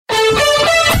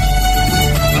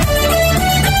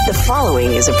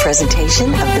following is a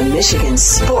presentation of the Michigan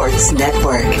Sports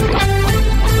Network.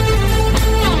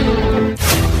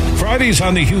 Fridays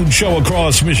on the Huge Show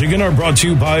across Michigan are brought to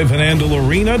you by Van Andel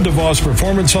Arena, DeVos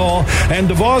Performance Hall, and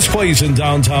DeVos Place in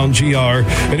downtown GR.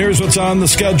 And here's what's on the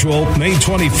schedule. May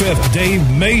 25th, Dave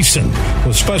Mason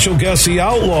with special guest The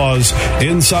Outlaws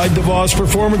inside DeVos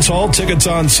Performance Hall. Tickets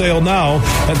on sale now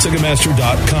at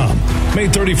Ticketmaster.com. May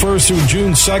 31st through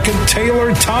June 2nd,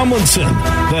 Taylor Tomlinson,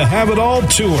 the Have It All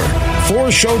Tour. 4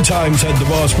 showtimes at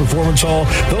DeVos Performance Hall.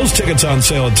 Those tickets on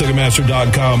sale at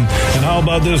Ticketmaster.com. And how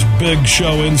about this big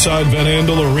show inside Van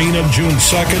Andel Arena, June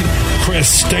 2nd? Chris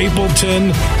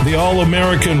Stapleton, the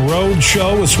All-American Road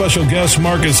Show with special guest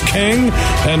Marcus King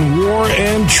and War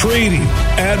and Treaty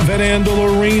at Van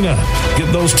Andel Arena.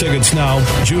 Get those tickets now.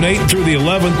 June 8th through the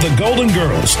 11th, the Golden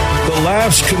Girls. The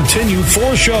Laughs Continue.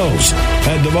 4 shows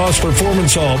at DeVos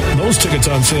Performance Hall. Those tickets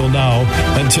on sale now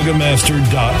at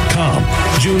Ticketmaster.com.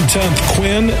 June 10th,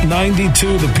 Quinn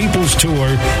 92, the People's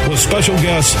Tour with special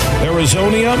guests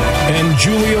Arizonia and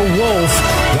Julia Wolf.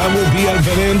 That will be at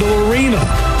Van Andel Arena.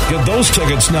 Get those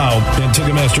tickets now at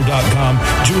Ticketmaster.com.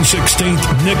 June 16th,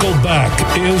 Nickelback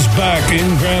is back in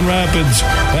Grand Rapids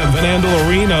at Van Andel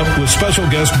Arena with special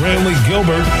guest Brantley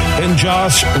Gilbert and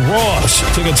Josh Ross.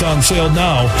 Tickets on sale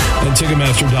now at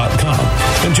Ticketmaster.com.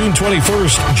 And June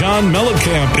 21st, John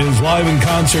Mellencamp is live in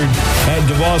concert at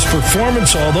DeVos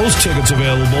Performance Hall. Those tickets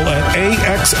available at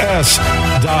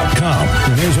AXS.com.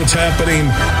 And here's what's happening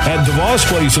at DeVos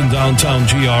Place in downtown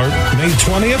GR. May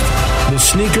 20th, the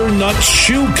Sneaker Nuts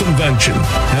Shoe Convention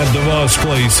at DeVos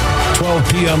Place,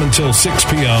 12 p.m. until 6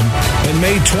 p.m. And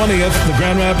May 20th, the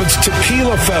Grand Rapids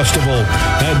Tequila Festival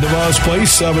at DeVos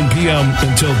Place, 7 p.m.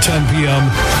 until 10 p.m.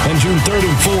 And June 3rd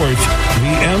and 4th,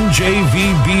 the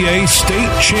MJVBA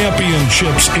State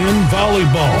Championships in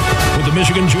volleyball with the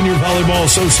Michigan Junior Volleyball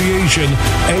Association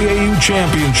AAU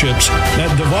Championships at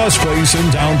DeVos Place in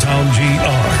downtown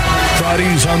GR.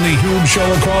 Fridays on the Huge Show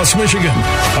across Michigan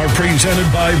are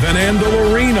presented by Van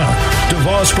Andel Arena,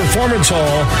 DeVos Performance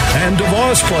Hall, and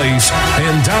DeVos Place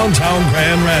in downtown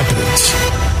Grand Rapids.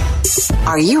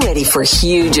 Are you ready for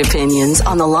huge opinions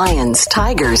on the Lions,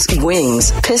 Tigers,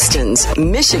 Wings, Pistons,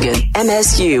 Michigan,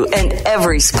 MSU, and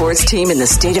every sports team in the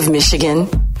state of Michigan?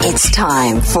 It's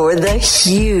time for The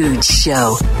Huge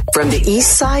Show. From the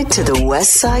east side to the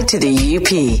west side to the UP,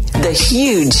 The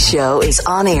Huge Show is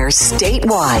on air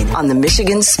statewide on the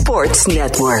Michigan Sports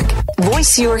Network.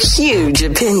 Voice your huge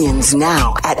opinions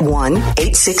now at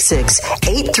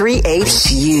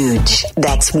 1-866-838-HUGE.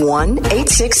 That's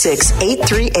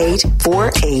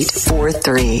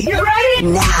 1-866-838-4843. You ready?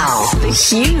 Now, the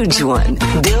huge one,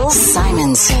 Bill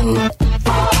Simonson.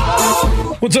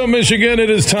 What's up, Michigan? It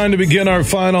is time to begin our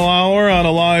final hour on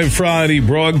a live Friday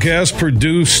broadcast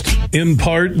produced in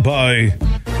part by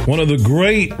one of the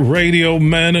great radio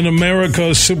men in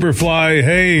America, Superfly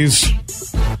Hayes.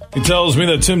 He tells me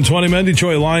that Tim Twentyman,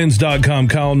 DetroitLions.com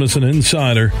columnist and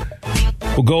insider,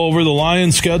 will go over the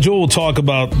Lions schedule. We'll talk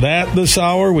about that this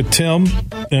hour with Tim,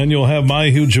 and you'll have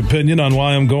my huge opinion on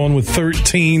why I'm going with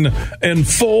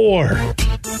 13-4.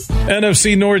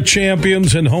 NFC North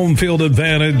champions and home field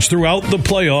advantage throughout the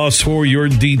playoffs for your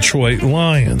Detroit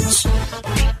Lions.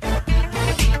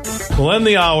 We'll end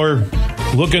the hour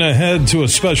looking ahead to a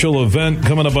special event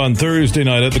coming up on Thursday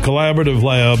night at the Collaborative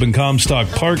Lab in Comstock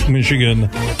Park,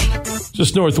 Michigan,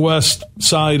 just northwest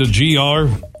side of GR.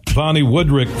 Vonnie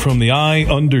Woodrick from the I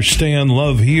Understand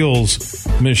Love Heals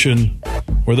mission,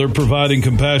 where they're providing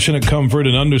compassionate comfort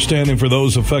and understanding for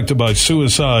those affected by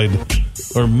suicide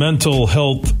or mental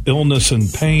health, illness,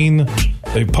 and pain.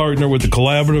 They partner with the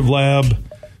Collaborative Lab.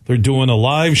 They're doing a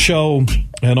live show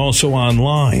and also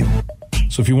online.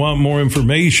 So if you want more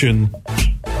information,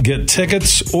 get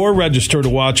tickets or register to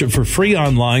watch it for free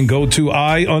online. Go to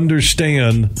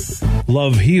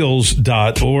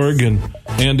IUnderstandLoveHeals.org. And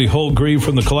Andy Holtgreave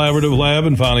from the Collaborative Lab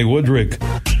and Vonnie Woodrick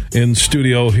in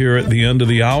studio here at the end of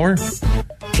the hour.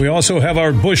 We also have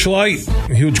our Busch Light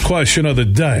huge question of the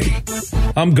day.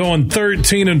 I'm going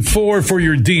 13-4 for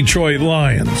your Detroit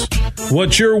Lions.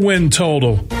 What's your win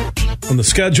total? When the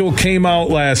schedule came out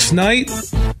last night,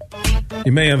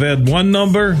 you may have had one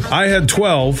number. I had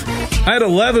 12. I had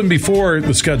 11 before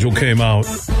the schedule came out.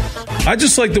 I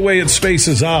just like the way it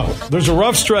spaces out. There's a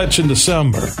rough stretch in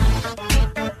December.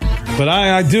 But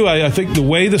I think the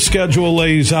way the schedule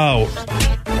lays out,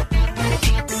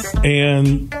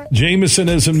 and Jameson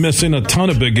isn't missing a ton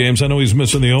of big games. I know he's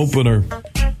missing the opener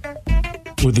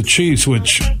with the Chiefs,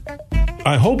 which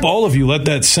I hope all of you let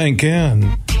that sink in,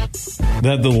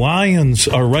 that the Lions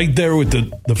are right there with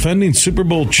the defending Super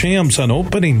Bowl champs on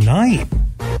opening night.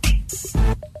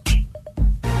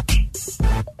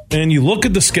 and you look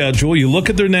at the schedule, you look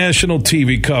at their national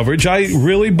TV coverage, I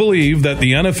really believe that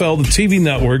the NFL, the TV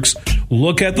networks,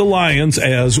 look at the Lions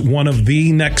as one of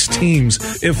the next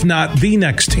teams, if not the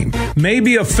next team.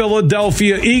 Maybe a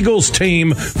Philadelphia Eagles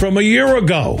team from a year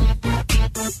ago.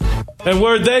 And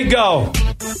where'd they go?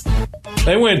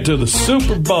 They went to the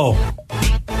Super Bowl.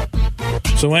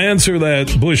 So answer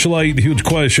that Busch Light huge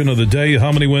question of the day.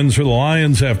 How many wins for the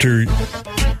Lions after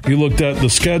you looked at the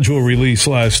schedule release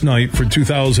last night for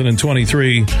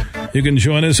 2023? You can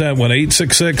join us at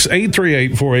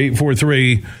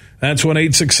 1-866-838-4843. That's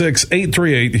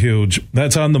 1-866-838-HUGE.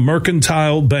 That's on the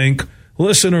Mercantile Bank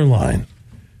listener line.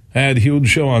 Add Huge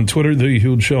Show on Twitter, The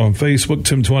Huge Show on Facebook.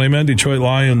 Tim Twentyman,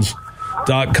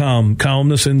 DetroitLions.com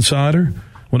columnist insider.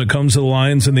 When it comes to the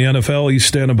Lions in the NFL, he's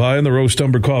standing by on the Roast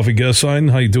Umber Coffee guest line.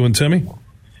 How you doing, Timmy?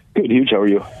 Good, Huge. How are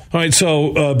you? All right,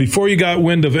 so before you got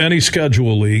wind of any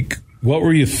schedule leak, what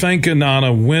were you thinking on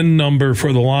a win number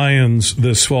for the Lions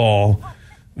this fall?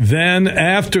 Then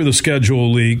after the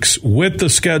schedule leaks, with the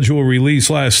schedule release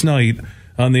last night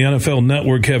on the NFL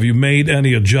Network, have you made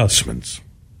any adjustments?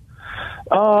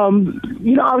 I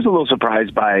was a little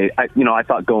surprised by, I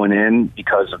thought going in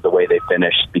because of the way they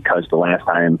finished, because the last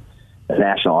time the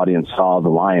national audience saw the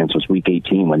Lions was Week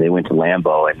 18 when they went to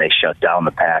Lambeau and they shut down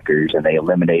the Packers and they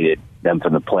eliminated them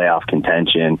from the playoff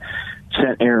contention,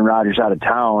 sent Aaron Rodgers out of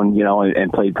town,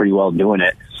 and played pretty well doing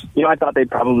it. I thought they'd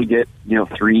probably get,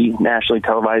 3 nationally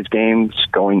televised games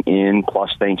going in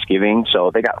plus Thanksgiving.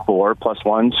 So they got 4 plus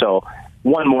 1. So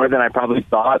one more than I probably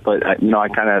thought, but I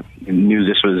kind of knew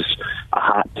this was a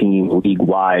hot team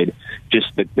league-wide. Just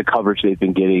the coverage they've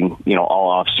been getting, all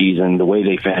off season, the way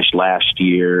they finished last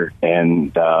year,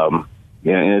 and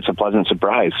it's a pleasant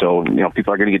surprise. So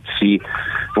people are going to get to see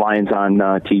Lions on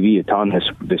TV a ton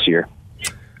this year.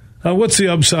 What's the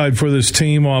upside for this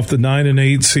team off the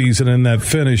 9-8 season and that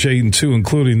finish 8-2,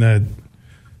 including that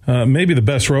maybe the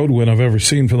best road win I've ever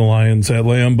seen for the Lions at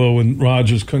Lambeau, and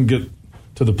Rodgers couldn't get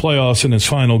to the playoffs in his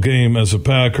final game as a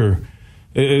Packer?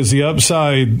 Is the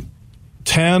upside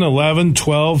 10, 11,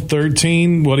 12,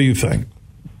 13? What do you think?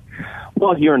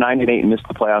 Well, if you were 9-8 and missed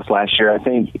the playoffs last year, I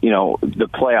think, the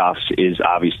playoffs is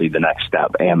obviously the next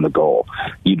step and the goal.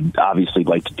 You'd obviously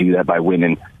like to do that by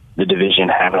winning the division,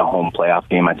 having a home playoff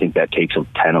game. I think that takes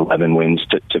 10, 11 wins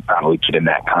to probably get in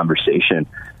that conversation.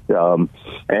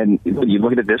 And you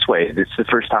look at it this way, it's the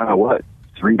first time in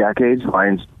 3 decades,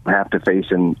 Lions have to face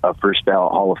a first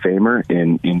ballot Hall of Famer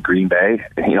in Green Bay.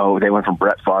 They went from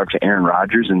Brett Favre to Aaron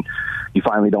Rodgers, and you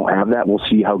finally don't have that. We'll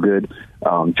see how good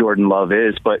Jordan Love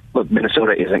is. But look,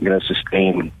 Minnesota isn't going to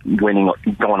sustain going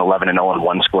 11-0 in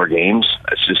one-score games.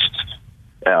 It's just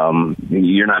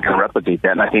you're not going to replicate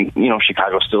that. And I think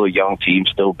Chicago's still a young team,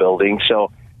 still building.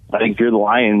 So I think if you're the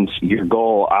Lions, your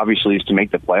goal obviously is to make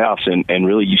the playoffs, and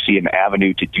really you see an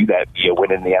avenue to do that via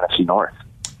winning the NFC North.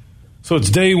 So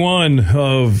it's day one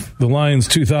of the Lions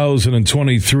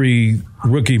 2023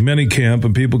 rookie minicamp,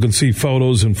 and people can see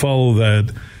photos and follow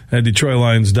that at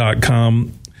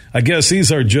DetroitLions.com. I guess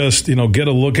these are just, get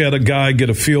a look at a guy,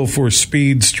 get a feel for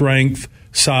speed, strength,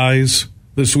 size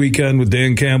this weekend with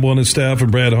Dan Campbell and his staff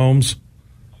and Brad Holmes.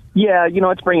 Yeah,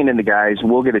 it's bringing in the guys.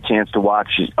 We'll get a chance to watch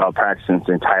practice in its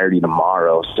entirety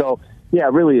tomorrow. So,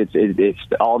 yeah, really it's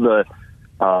all the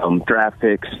draft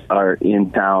picks are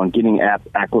in town, getting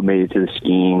acclimated to the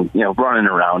scheme, running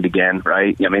around again,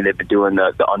 right? I mean, they've been doing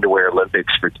the underwear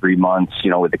Olympics for 3 months,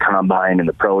 with the combine and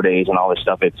the pro days and all this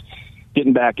stuff. It's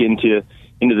getting back into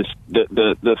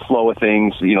the flow of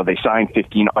things. They signed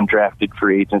 15 undrafted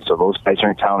free agents, so those guys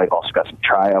are in town. They've also got some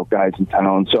tryout guys in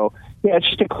town. So, yeah, it's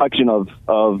just a collection of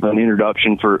an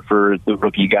introduction for the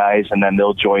rookie guys, and then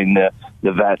they'll join the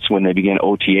vets when they begin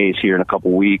OTAs here in a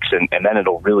couple weeks, and then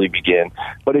it'll really begin.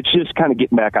 But it's just kind of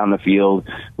getting back on the field,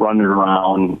 running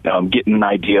around, getting an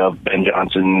idea of Ben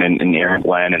Johnson and Aaron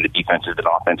Glenn and the defensive and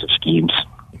offensive schemes.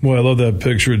 Boy, I love that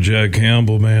picture of Jack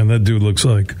Campbell, man. That dude looks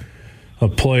like a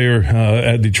player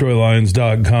at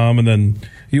DetroitLions.com. And then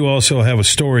you also have a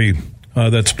story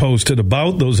that's posted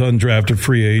about those undrafted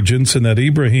free agents, and that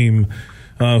Ibrahim,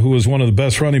 who was one of the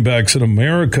best running backs in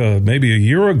America maybe a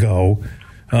year ago,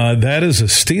 that is a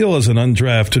steal as an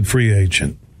undrafted free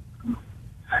agent.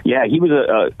 Yeah, he was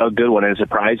a good one and a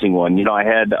surprising one. I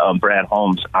had Brad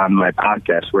Holmes on my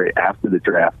podcast right after the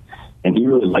draft, and he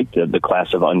really liked the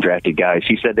class of undrafted guys.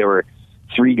 He said there were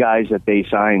 3 guys that they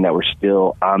signed that were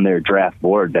still on their draft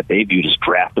board that they viewed as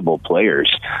draftable players.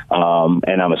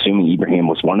 And I'm assuming Ibrahim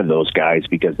was one of those guys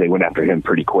because they went after him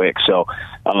pretty quick. So,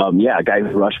 a guy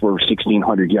who rushed for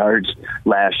 1,600 yards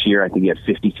last year. I think he had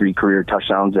 53 career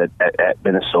touchdowns at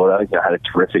Minnesota. He had a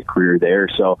terrific career there.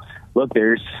 So, look,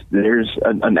 there's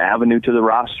an avenue to the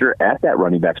roster at that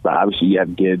running back spot. Obviously, you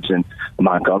have Gibbs and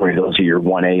Montgomery; those are your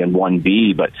 1A and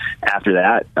 1B. But after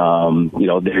that,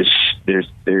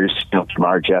 there's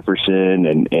Jamar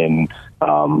Jefferson and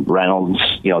Reynolds.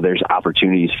 There's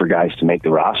opportunities for guys to make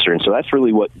the roster, and so that's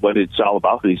really what it's all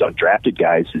about for these undrafted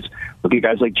guys. Is look at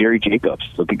guys like Jerry Jacobs,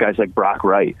 look at guys like Brock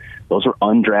Wright. Those are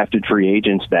undrafted free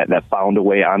agents that found a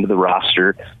way onto the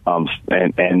roster, and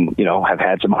have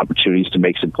had some opportunities to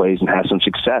make some plays and have some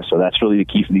success. So that's really the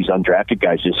key for these undrafted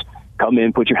guys. Just come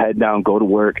in, put your head down, go to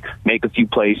work, make a few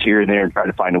plays here and there, and try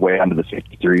to find a way onto the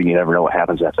 53, and you never know what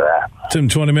happens after that. Tim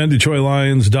Twentyman,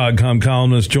 DetroitLions.com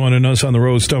columnist, joining us on the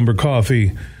Roast Umber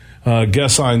Coffee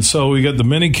guest line. So we got the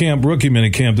rookie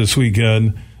minicamp this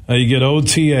weekend. You get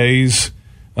OTAs,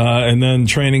 and then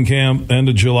training camp end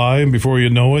of July, and before you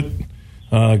know it,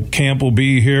 camp will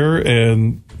be here,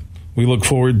 and we look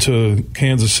forward to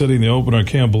Kansas City in the opener. I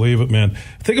can't believe it, man.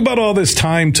 Think about all this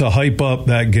time to hype up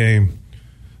that game.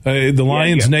 The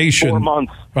Lions Nation. 4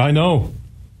 months. I know.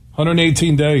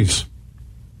 118 days.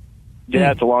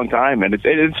 Yeah, it's a long time, and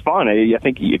it's fun. I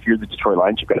think if you're the Detroit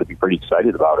Lions, you've got to be pretty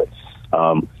excited about it.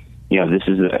 This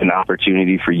is an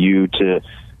opportunity for you to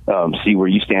see where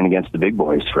you stand against the big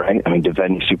boys, right? I mean,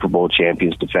 defending Super Bowl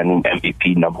champions, defending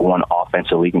MVP, #1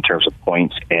 offensive league in terms of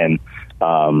points and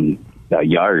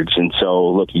yards. And so,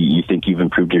 look, you think you've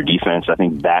improved your defense. I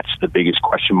think that's the biggest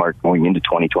question mark going into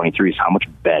 2023 is how much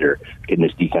better can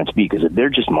this defense be? Because if they're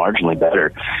just marginally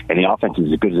better and the offense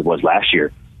is as good as it was last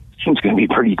year, it's going to be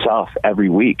pretty tough every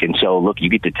week. And so, look, you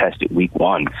get to test it week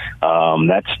 1.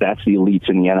 That's the elites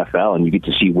in the NFL, and you get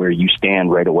to see where you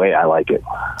stand right away. I like it.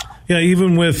 Yeah,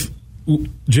 even with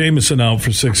Jameson out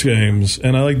for 6 games,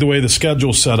 and I like the way the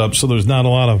schedule's set up, so there's not a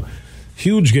lot of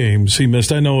huge games he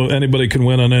missed. I know anybody can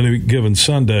win on any given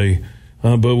Sunday,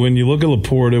 but when you look at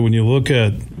Laporta, when you look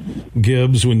at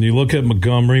Gibbs, when you look at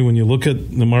Montgomery, when you look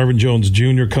at the Marvin Jones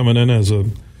Jr. coming in as a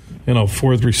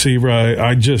fourth receiver,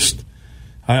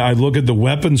 I look at the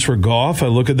weapons for Goff. I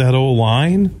look at that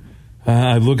O-line.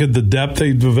 I look at the depth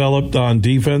they developed on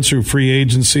defense through free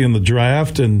agency and the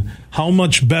draft, and how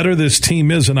much better this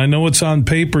team is. And I know it's on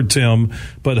paper, Tim,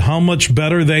 but how much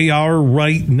better they are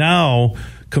right now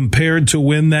compared to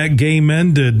when that game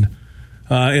ended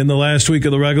in the last week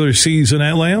of the regular season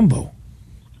at Lambeau.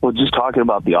 Well, just talking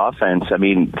about the offense, I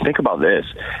mean, think about this.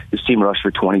 This team rushed for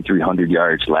 2,300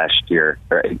 yards last year,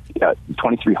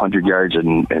 2,300 yards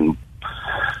and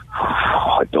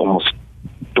almost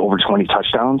over 20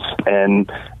 touchdowns, and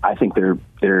I think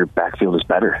their backfield is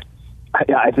better.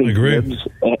 I think Gibbs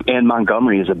and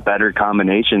Montgomery is a better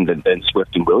combination than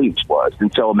Swift and Williams was.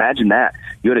 And so imagine that.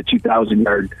 You had a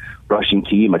 2,000-yard rushing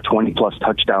team, a 20-plus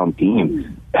touchdown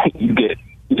team. You get,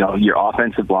 your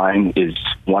offensive line is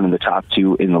one of the top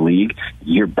 2 in the league.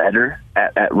 You're better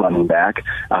at running back.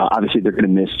 Obviously, they're going to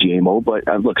miss JMO, but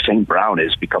look, St. Brown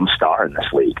has become a star in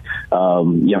this league.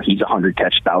 He's a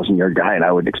 100-catch, 1,000-yard guy, and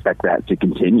I would expect that to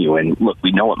continue. And look,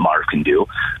 we know what Marv can do.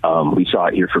 We saw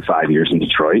it here for 5 years in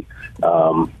Detroit.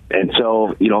 And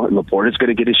so, Laporta's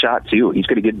going to get a shot, too. He's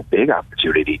going to get a big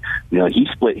opportunity. He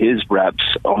split his reps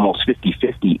almost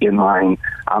 50-50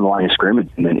 on the line of scrimmage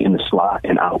and then in the slot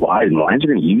and out wide. And the Lions are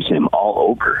going to use him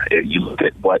all over. You look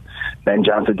at what Ben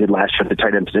Johnson did last year at the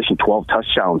tight end position, 12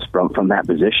 touchdowns from that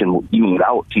position, even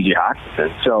without T.J.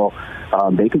 Hockenson. So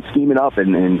they can scheme it up,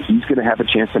 and he's going to have a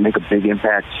chance to make a big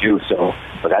impact, too. So,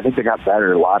 but I think they got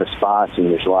better in a lot of spots,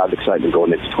 and there's a lot of excitement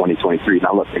going into 2023.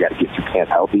 Now, look, they got to get through camp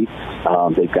healthy.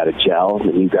 They've got to gel,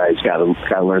 and you guys got to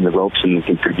learn the ropes and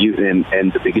contribute. And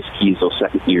the biggest key is those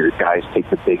second-year guys take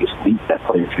the biggest leap that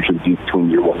players usually do between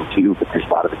year 1 and 2, but there's a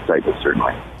lot of excitement,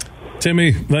 certainly.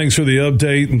 Timmy, thanks for the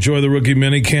update. Enjoy the rookie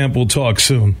minicamp. We'll talk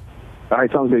soon. All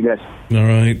right, sounds good, guys. All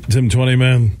right, Tim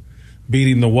Twentyman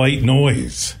beating the white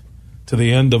noise to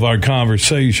the end of our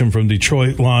conversation from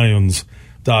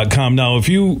DetroitLions.com. Now, if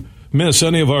you miss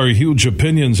any of our Huge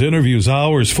Opinions, interviews,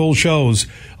 hours, full shows,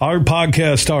 our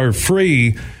podcasts are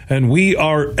free, and we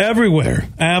are everywhere.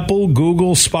 Apple,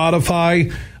 Google,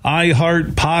 Spotify,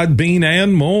 iHeart, Podbean,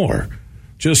 and more.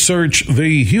 Just search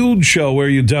The Huge Show where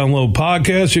you download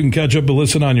podcasts. You can catch up and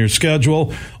listen on your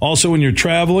schedule. Also, when you're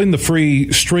traveling, the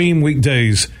free stream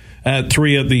weekdays at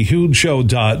 3 at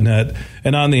thehugeshow.net.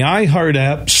 And on the iHeart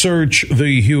app, search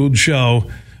The Huge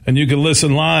Show, and you can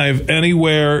listen live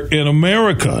anywhere in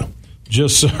America.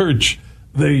 Just search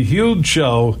The Huge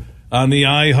Show on the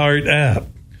iHeart app.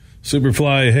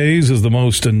 Superfly Hayes is the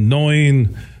most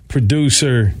annoying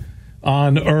producer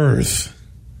on earth.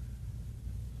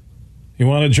 You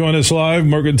want to join us live?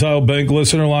 Mercantile Bank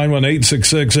listener line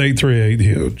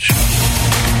 1-866-838-HUGE.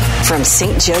 from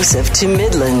St. Joseph to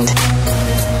Midland.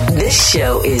 This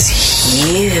show is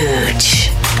huge.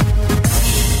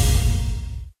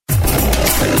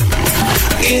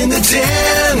 In the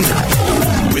Den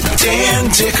with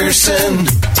Dan Dickerson.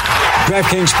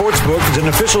 DraftKings Sportsbook is an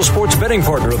official sports betting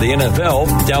partner of the NFL.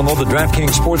 Download the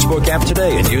DraftKings Sportsbook app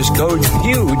today and use code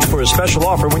HUGE for a special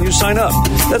offer when you sign up.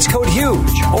 That's code HUGE,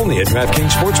 only at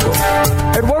DraftKings Sportsbook.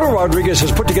 Eduardo Rodriguez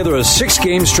has put together a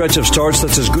 6-game stretch of starts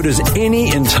that's as good as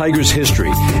any in Tigers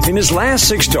history. In his last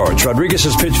 6 starts, Rodriguez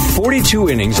has pitched 42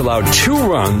 innings, allowed 2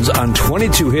 runs on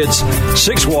 22 hits,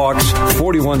 6 walks,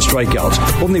 41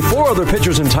 strikeouts. Only 4 other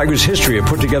pitchers in Tigers history have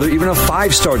put together even a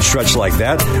 5-start stretch like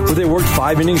that, where they worked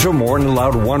 5 innings or more and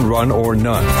allowed 1 run or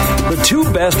none. The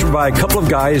 2 best were by a couple of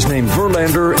guys named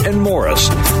Verlander and Morris.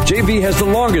 JV has the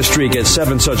longest streak at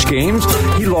 7 such games.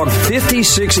 He logged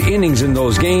 56 innings in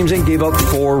those games and gave up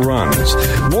 4 runs.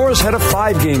 Morris had a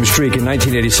 5-game streak in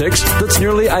 1986 that's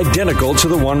nearly identical to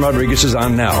the one Rodriguez is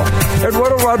on now.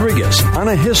 Eduardo Rodriguez on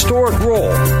a historic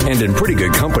roll and in pretty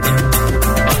good company.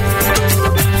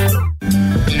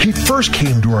 He first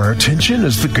came to our attention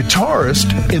as the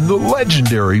guitarist in the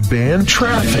legendary band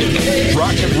Traffic.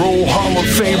 Rock and Roll Hall of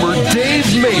Famer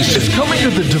Dave Mason is coming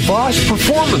to the DeVos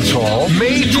Performance Hall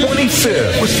May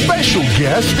 25th with special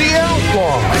guest The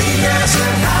Outlaws.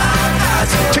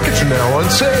 Tickets are now on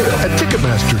sale at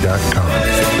Ticketmaster.com.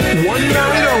 One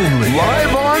night only,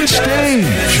 live on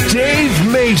stage,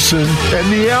 Dave Mason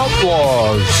and The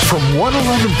Outlaws from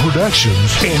 111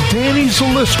 Productions and Danny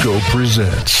Zalisco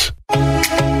presents.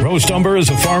 Roast Umber is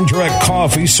a farm direct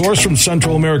coffee sourced from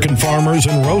Central American farmers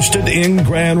and roasted in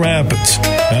Grand Rapids.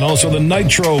 And also the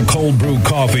Nitro Cold Brew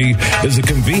Coffee is a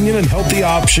convenient and healthy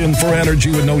option for energy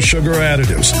with no sugar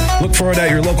additives. Look for it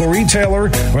at your local retailer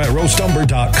or at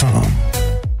roastumber.com.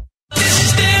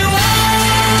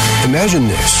 Imagine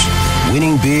this,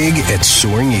 winning big at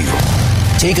Soaring Eagle.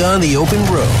 Take on the open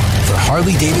road for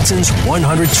Harley-Davidson's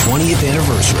 120th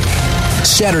anniversary.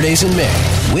 Saturdays in May,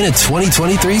 win a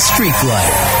 2023 Street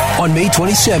Glider. On May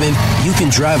 27th, you can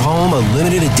drive home a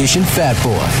limited edition Fat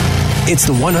Boy. It's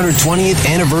the 120th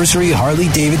anniversary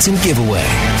Harley-Davidson giveaway.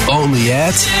 Only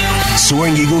at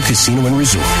Soaring Eagle Casino and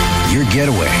Resort. Your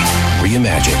getaway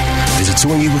reimagined. Visit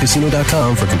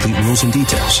SoaringEagleCasino.com for complete rules and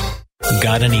details.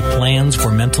 Got any plans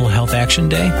for Mental Health Action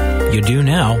Day? You do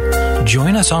now.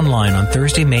 Join us online on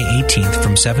Thursday, May 18th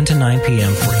from 7 to 9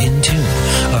 p.m. for In Tune,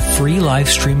 a free live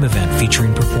stream event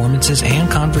featuring performances and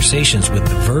conversations with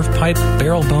the Verve Pipe,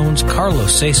 Barrel Bones,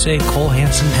 Carlos Sese, Cole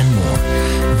Hansen, and more.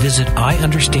 Visit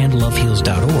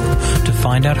IUnderstandLoveHeals.org to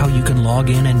find out how you can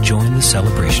log in and join the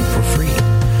celebration for free.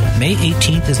 May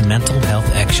 18th is Mental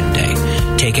Health Action Day.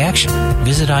 Take action.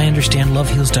 Visit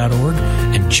IUnderstandLoveHeals.org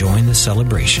and join the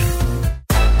celebration.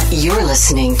 You're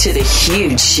listening to The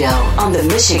Huge Show on the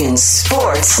Michigan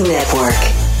Sports Network.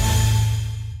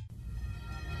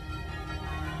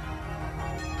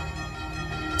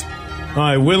 All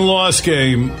right, win-loss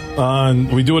game.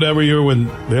 We do it every year when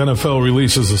the NFL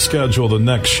releases the schedule, the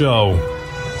next show.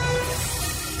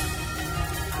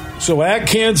 So at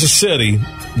Kansas City,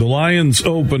 the Lions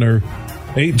opener,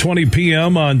 8:20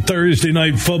 p.m. on Thursday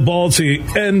Night Football. It's the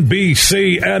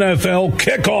NBC NFL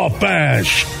Kickoff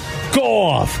Bash.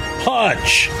 Goff,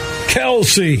 Hutch,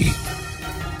 Kelsey,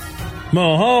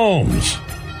 Mahomes.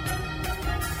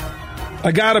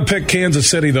 I got to pick Kansas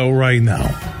City, though, right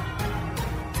now.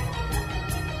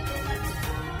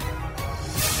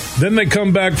 Then they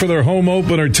come back for their home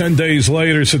opener 10 days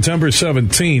later, September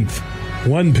 17th,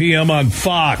 1 p.m. on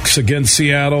Fox against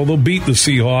Seattle. They'll beat the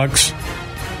Seahawks.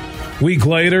 Week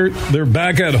later, they're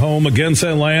back at home against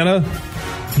Atlanta.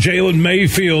 Jalen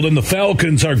Mayfield and the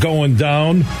Falcons are going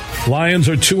down. Lions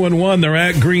are 2-1. They're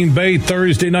at Green Bay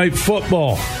Thursday Night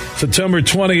Football, September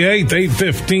 28th,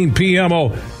 8:15 p.m.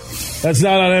 Oh, that's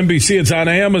not on NBC. It's on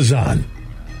Amazon.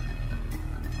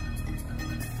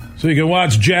 So you can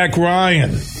watch Jack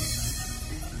Ryan.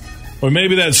 Or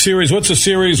maybe that series. What's the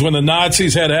series when the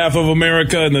Nazis had half of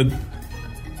America and the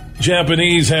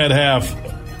Japanese had half?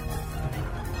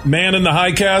 Man in the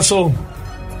High Castle?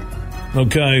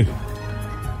 Okay.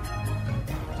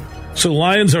 So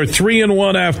Lions are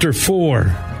 3-1 after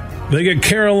 4. They get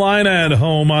Carolina at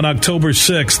home on October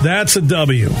 6th. That's a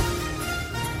W.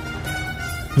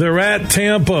 They're at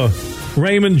Tampa,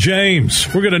 Raymond James.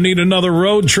 We're going to need another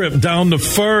road trip down to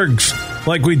Fergs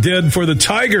like we did for the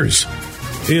Tigers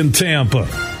in Tampa.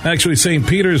 Actually, St.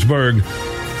 Petersburg.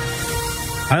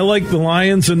 I like the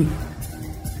Lions in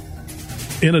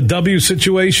a W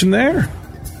situation there.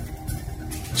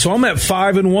 So I'm at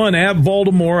 5-1 at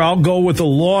Baltimore. I'll go with a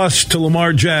loss to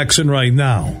Lamar Jackson right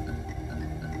now.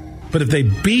 But if they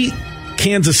beat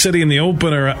Kansas City in the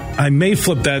opener, I may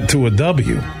flip that to a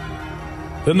W.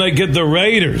 Then they get the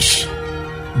Raiders.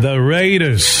 The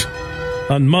Raiders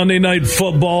on Monday Night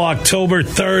Football, October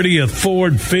 30th,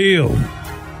 Ford Field.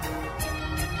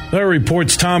 There are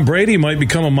reports Tom Brady might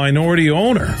become a minority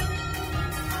owner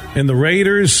in the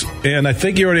Raiders, and I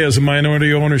think he already has a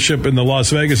minority ownership in the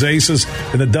Las Vegas Aces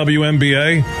in the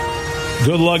WNBA.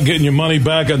 Good luck getting your money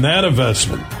back on that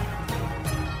investment.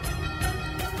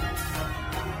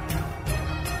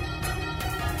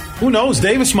 Who knows?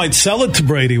 Davis might sell it to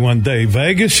Brady one day.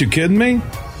 Vegas, you kidding me?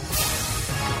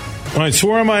 All right, so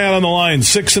where am I at on the line?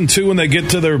 6-2 when they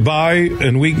get to their bye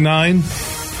in Week 9.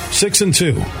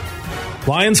 6-2.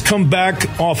 Lions come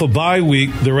back off a bye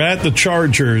week. They're at the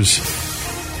Chargers.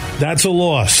 That's a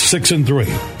loss. 6-3.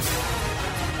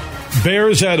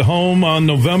 Bears at home on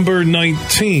November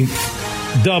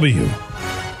 19th. W.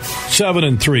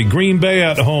 7-3. Green Bay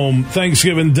at home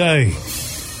Thanksgiving Day.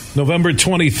 November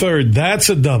 23rd, that's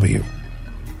a W.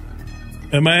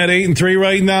 Am I at 8-3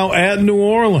 right now? At New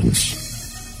Orleans.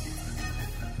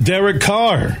 Derek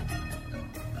Carr.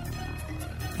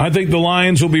 I think the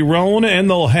Lions will be rolling and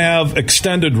they'll have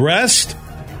extended rest.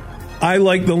 I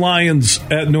like the Lions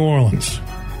at New Orleans.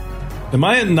 Am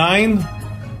I at 9?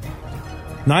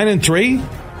 9-3?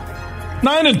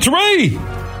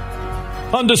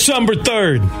 9-3 on December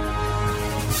 3rd.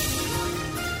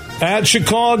 At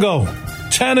Chicago.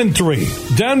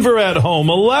 10-3. Denver at home,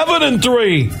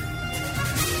 11-3.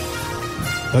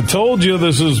 I told you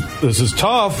this is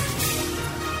tough.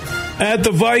 At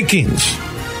the Vikings,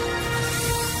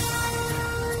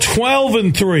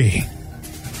 12-3.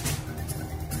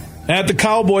 At the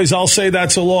Cowboys, I'll say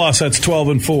that's a loss. That's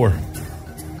 12-4.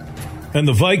 And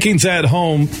the Vikings at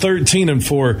home,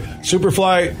 13-4.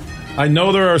 Superfly, I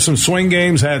know there are some swing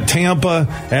games at Tampa,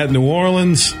 at New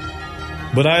Orleans.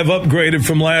 But I've upgraded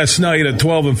from last night at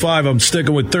 12-5. I'm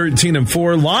sticking with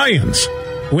 13-4. Lions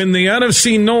win the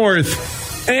NFC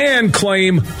North and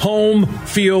claim home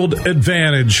field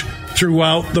advantage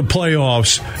throughout the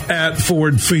playoffs at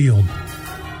Ford Field.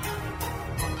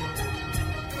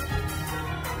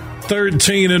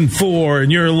 13-4,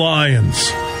 and your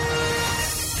Lions.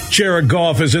 Jared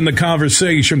Goff is in the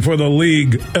conversation for the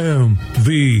league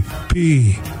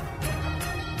MVP.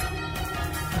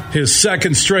 His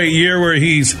second straight year where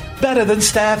he's better than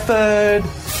Stafford.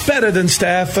 Better than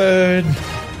Stafford.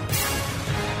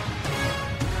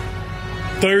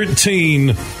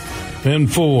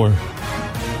 13-4.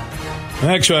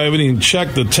 Actually, I haven't even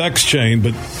checked the text chain,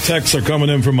 but texts are coming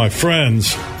in from my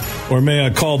friends. Or may I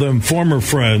call them former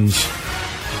friends.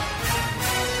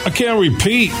 I can't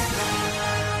repeat.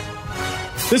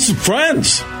 This is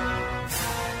friends.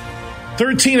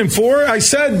 13-4. I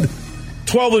said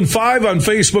 12-5 on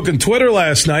Facebook and Twitter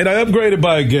last night. I upgraded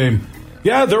by a game.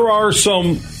 Yeah, there are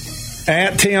some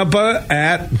at Tampa,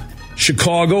 at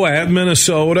Chicago, at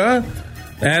Minnesota,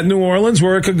 at New Orleans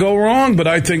where it could go wrong. But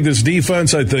I think this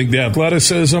defense, I think the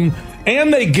athleticism,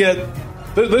 and they get,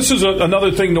 this is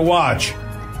another thing to watch.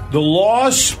 The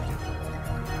loss,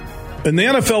 and the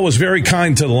NFL was very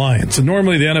kind to the Lions. And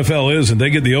normally the NFL is, and they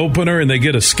get the opener and they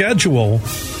get a schedule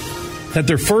that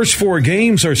their first 4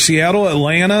 games are Seattle,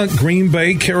 Atlanta, Green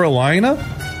Bay, Carolina,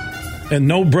 and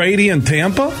no Brady in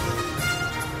Tampa.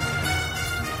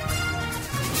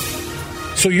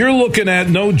 So you're looking at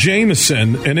no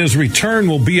Jameson, and his return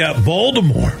will be at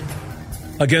Baltimore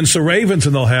against the Ravens,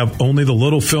 and they'll have only the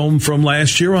little film from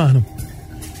last year on him.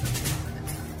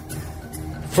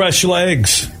 Fresh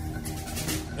legs,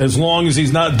 as long as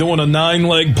he's not doing a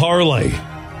 9-leg parlay.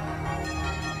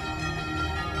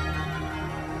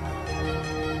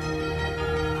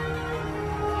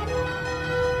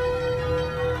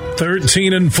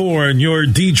 (13-4), and your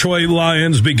Detroit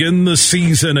Lions begin the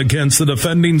season against the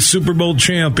defending Super Bowl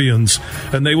champions,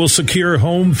 and they will secure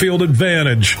home field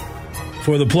advantage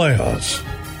for the playoffs.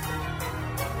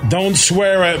 Don't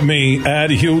swear at me.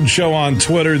 At Huge Show on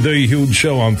Twitter, The Huge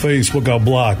Show on Facebook. I'll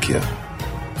block you.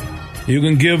 You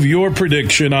can give your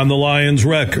prediction on the Lions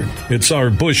record. It's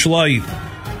our Busch Light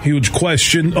Huge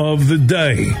Question of the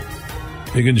Day.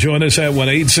 You can join us at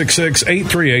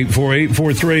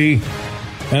 1-866-838-4843.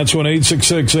 That's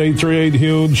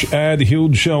 1-866-838-HUGE. Add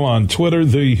Huge Show on Twitter,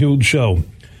 The Huge Show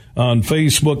on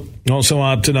Facebook. Also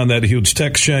opted on that huge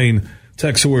text chain.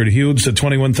 Text the word HUGE to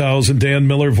 21,000. Dan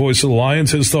Miller, voice of the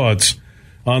Lions. His thoughts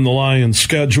on the Lions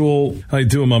schedule. How you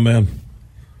doing, my man?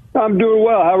 I'm doing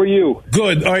well. How are you?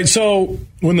 Good. All right, so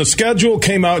when the schedule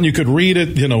came out and you could read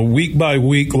it, week by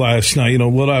week last night, a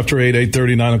little after 8,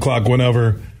 8:30, 9 o'clock,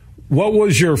 whenever, what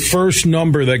was your first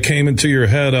number that came into your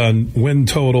head on win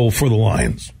total for the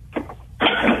Lions?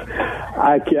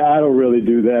 I don't really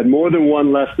do that. More than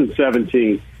one, less than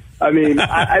 17. I mean,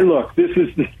 I look, this is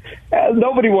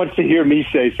nobody wants to hear me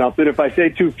say something. If I say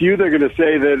too few, they're going to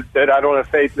say that I don't have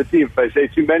faith in the team. If I say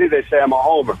too many, they say I'm a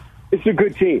homer. It's a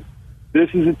good team. This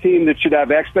is a team that should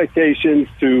have expectations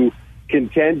to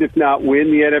contend, if not win,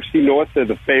 the NFC North. They're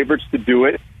the favorites to do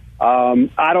it.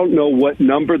 I don't know what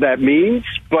number that means,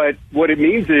 but what it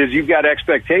means is you've got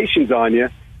expectations on you,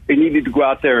 and you need to go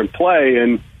out there and play.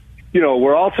 And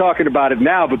we're all talking about it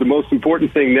now, but the most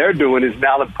important thing they're doing is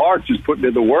Allen Parks is putting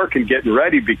in the work and getting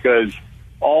ready, because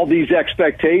all these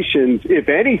expectations, if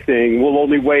anything, will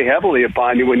only weigh heavily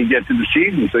upon you when you get to the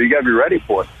season. So you got to be ready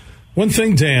for it. One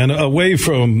thing, Dan, away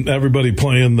from everybody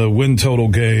playing the win total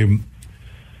game,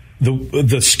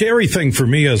 the scary thing for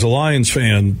me as a Lions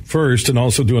fan first, and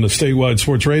also doing a statewide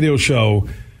sports radio show,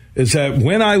 is that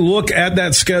when I look at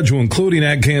that schedule, including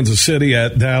at Kansas City,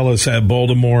 at Dallas, at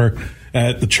Baltimore,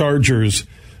 at the Chargers,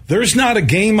 there's not a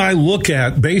game I look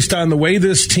at based on the way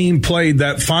this team played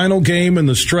that final game in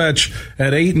the stretch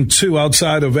at 8-2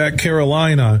 outside of at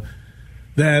Carolina,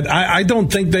 that I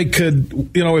don't think they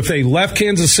could, if they left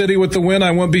Kansas City with the win,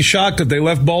 I wouldn't be shocked. If they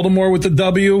left Baltimore with the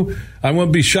W, I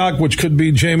wouldn't be shocked, which could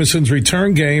be Jameson's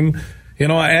return game.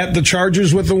 At the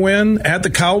Chargers with the win, at the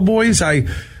Cowboys,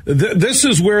 this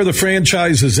is where the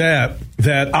franchise is at,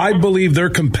 that I believe they're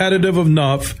competitive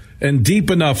enough and deep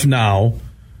enough now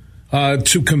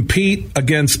to compete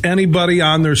against anybody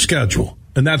on their schedule.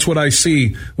 And that's what I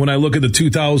see when I look at the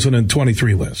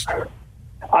 2023 list.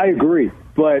 I agree,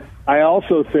 but I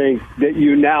also think that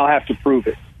you now have to prove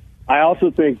it. I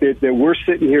also think that we're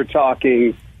sitting here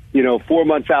talking, 4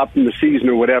 months out from the season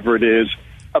or whatever it is,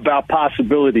 about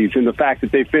possibilities and the fact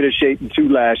that they finished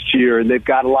 8-2 last year and they've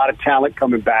got a lot of talent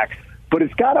coming back. But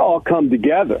it's got to all come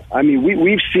together. I mean,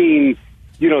 we've seen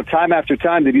time after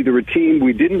time that either a team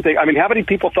we didn't think. I mean, how many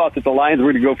people thought that the Lions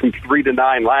were going to go from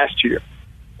 3-9 last year?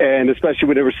 And especially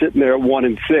when they were sitting there at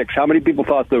 1-6, how many people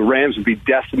thought the Rams would be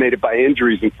decimated by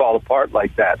injuries and fall apart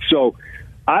like that? So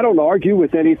I don't argue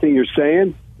with anything you're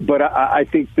saying, but I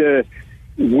think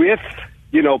with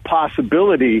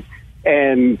possibility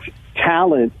and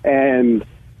talent and,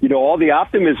 all the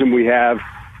optimism we have,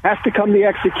 has to come the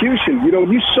execution.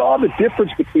 You saw the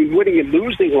difference between winning and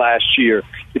losing last year.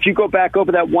 If you go back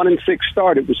over that 1-6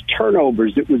 start, it was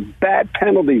turnovers, it was bad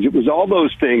penalties, it was all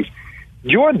those things.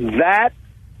 You're that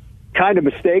kind of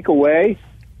mistake away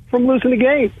from losing a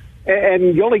game.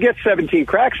 And you only get 17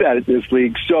 cracks at it in this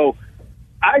league. So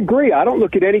I agree. I don't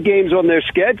look at any games on their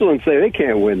schedule and say they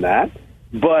can't win that.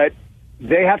 But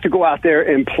they have to go out there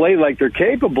and play like they're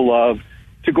capable of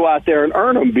to go out there and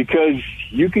earn them, because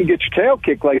you can get your tail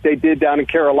kicked like they did down in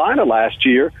Carolina last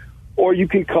year, or you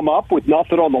can come up with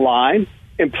nothing on the line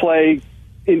and play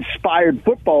inspired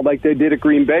football like they did at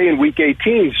Green Bay in Week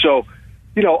 18. So,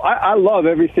 I love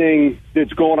everything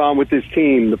that's going on with this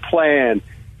team, the plan,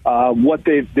 what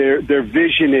their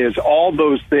vision is, all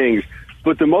those things.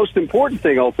 But the most important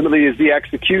thing ultimately is the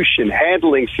execution,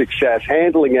 handling success,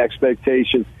 handling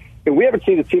expectations. And we haven't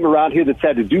seen a team around here that's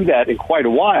had to do that in quite a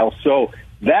while. So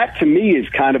that, to me, is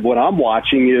kind of what I'm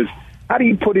watching is, how do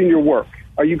you put in your work?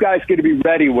 Are you guys going to be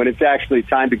ready when it's actually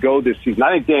time to go this season?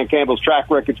 I think Dan Campbell's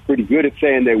track record's pretty good at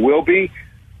saying they will be,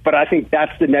 but I think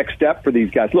that's the next step for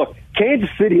these guys. Look, Kansas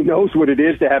City knows what it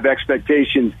is to have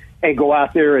expectations and go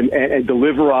out there and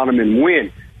deliver on them and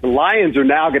win. The Lions are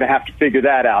now going to have to figure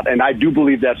that out, and I do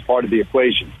believe that's part of the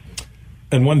equation.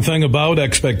 And one thing about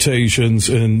expectations,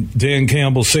 and Dan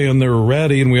Campbell saying they were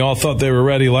ready, and we all thought they were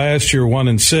ready last year,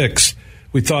 1-6.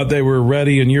 We thought they were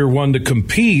ready in year one to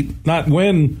compete, not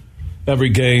win every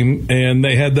game, and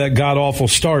they had that god-awful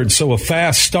start. So a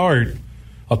fast start,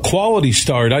 a quality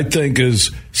start, I think,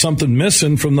 is something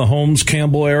missing from the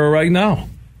Holmes-Campbell era right now.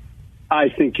 I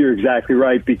think you're exactly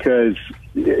right, because,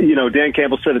 Dan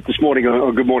Campbell said it this morning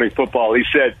on Good Morning Football. He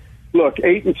said, look,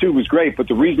 8-2 was great, but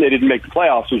the reason they didn't make the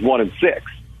playoffs was 1-6.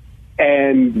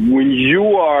 And when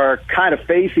you are kind of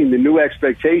facing the new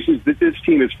expectations that this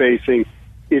team is facing,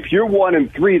 if you're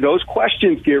 1-3, those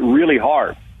questions get really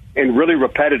hard and really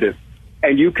repetitive.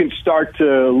 And you can start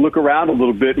to look around a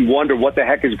little bit and wonder what the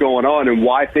heck is going on and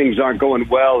why things aren't going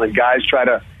well. And guys try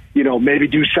to, maybe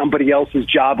do somebody else's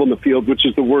job on the field, which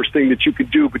is the worst thing that you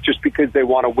could do, but just because they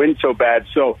want to win so bad.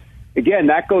 So, again,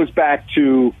 that goes back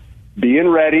to being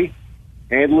ready,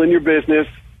 handling your business,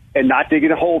 and not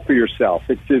digging a hole for yourself.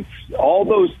 It's all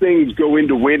those things go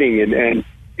into winning, and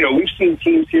we've seen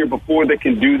teams here before that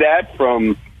can do that,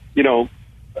 from the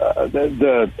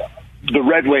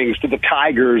Red Wings to the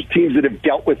Tigers, teams that have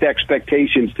dealt with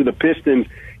expectations, to the Pistons,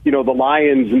 the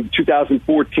Lions in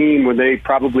 2014 when they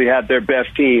probably had their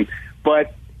best team.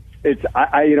 But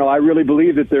I really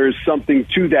believe that there is something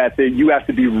to that you have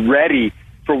to be ready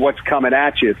for what's coming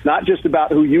at you. It's not just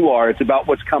about who you are; it's about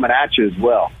what's coming at you as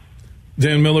well.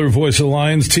 Dan Miller, voice of the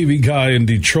Lions, TV guy in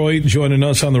Detroit, joining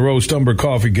us on the Roast Umber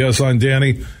Coffee guest line.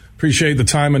 Danny, appreciate the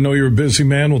time. I know you're a busy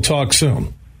man. We'll talk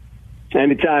soon.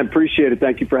 Anytime. Appreciate it.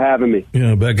 Thank you for having me.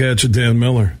 Yeah, back at you, Dan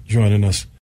Miller, joining us.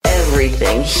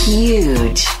 Everything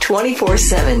huge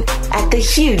 24/7 at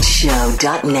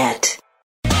thehugeshow.net.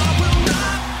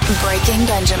 Breaking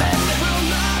Benjamin.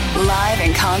 Live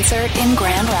in concert in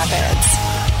Grand Rapids.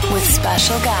 With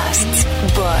special guests,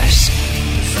 Bush.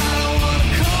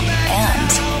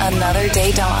 And Another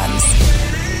Day Dawns.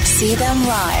 See them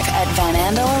live at Van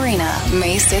Andel Arena,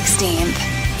 May 16th.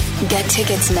 Get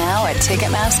tickets now at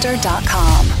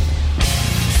Ticketmaster.com.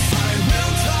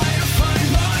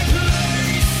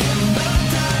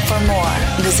 For more,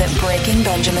 visit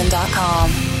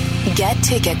BreakingBenjamin.com. Get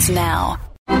tickets now.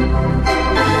 The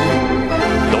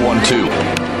 1-2.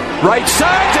 Right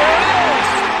side, there it is!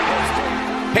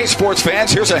 Hey, sports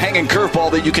fans, here's a hanging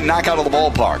curveball that you can knock out of the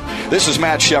ballpark. This is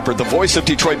Matt Shepard, the voice of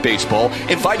Detroit baseball,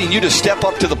 inviting you to step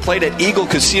up to the plate at Eagle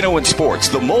Casino and Sports,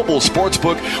 the mobile sports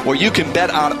book where you can bet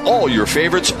on all your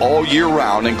favorites all year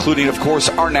round, including, of course,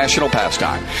 our national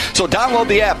pastime. So download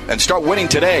the app and start winning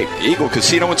today. Eagle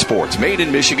Casino and Sports, made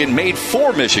in Michigan, made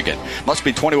for Michigan. Must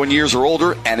be 21 years or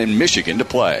older and in Michigan to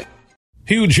play.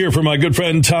 Huge here for my good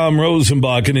friend Tom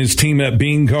Rosenbach and his team at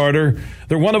Bean Carter.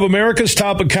 They're one of America's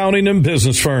top accounting and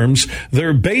business firms.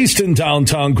 They're based in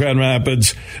downtown Grand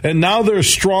Rapids, and now they're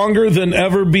stronger than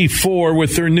ever before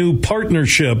with their new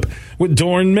partnership with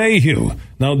Dorn Mayhew.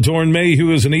 Now, Dorn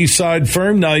Mayhew is an east side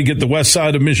firm. Now you get the west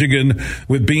side of Michigan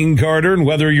with Bean Carter, and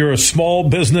whether you're a small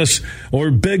business or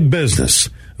big business,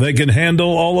 they can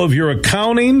handle all of your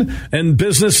accounting and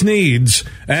business needs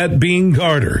at Bean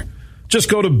Carter. Just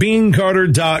go to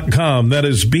beancarter.com. That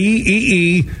is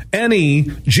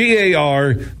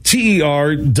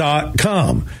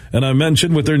BEANEGARTER.com. And I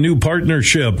mentioned with their new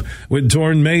partnership with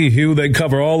Dorn Mayhew, they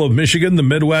cover all of Michigan, the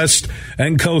Midwest,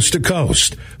 and coast to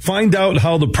coast. Find out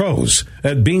how the pros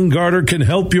at Bean Carter can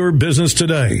help your business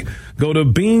today. Go to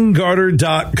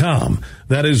beancarter.com.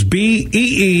 That is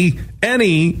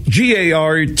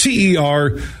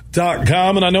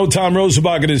BEANEGARTER.com. And I know Tom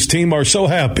Rosenbach and his team are so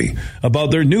happy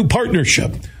about their new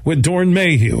partnership with Dorn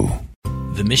Mayhew.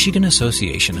 The Michigan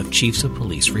Association of Chiefs of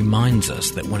Police reminds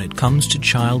us that when it comes to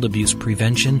child abuse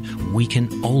prevention, we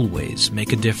can always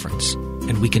make a difference,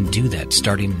 and we can do that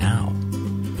starting now.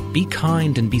 Be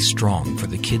kind and be strong for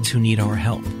the kids who need our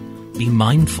help. Be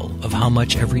mindful of how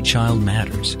much every child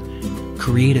matters.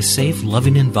 Create a safe,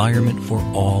 loving environment for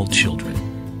all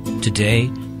children.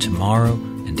 Today, tomorrow,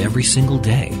 and every single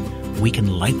day, we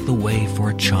can light the way for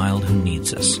a child who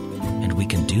needs us, and we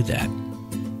can do that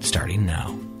starting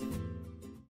now.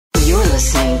 You're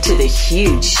listening to The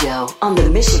Huge Show on the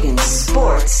Michigan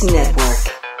Sports Network.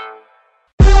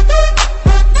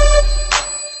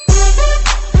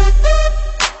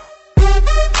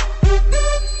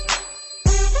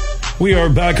 We are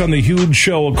back on The Huge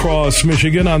Show across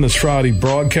Michigan on this Friday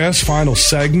broadcast, final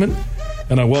segment,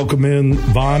 and I welcome in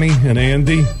Bonnie and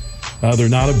Andy. They're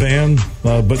not a band,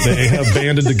 but they have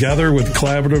banded together with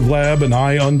Collaborative Lab and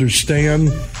I Understand,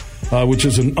 which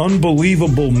is an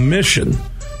unbelievable mission,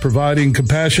 providing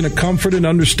compassionate comfort and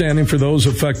understanding for those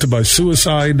affected by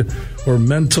suicide or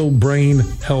mental brain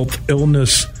health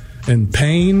illness and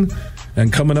pain.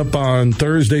 And coming up on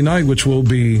Thursday night, which will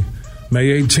be May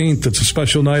 18th, it's a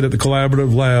special night at the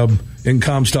Collaborative Lab in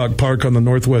Comstock Park on the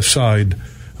northwest side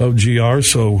of GR.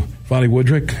 So Vonnie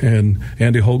Woodrick and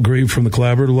Andy Holtgreave from the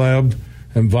Collaborative Lab.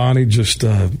 And Vonnie just,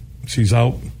 she's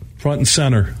out front and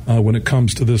center when it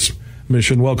comes to this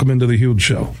mission. Welcome into The Huge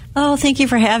Show. Oh, thank you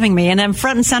for having me. And I'm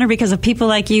front and center because of people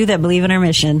like you that believe in our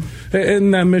mission.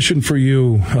 And that mission for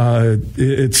you,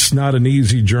 it's not an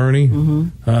easy journey.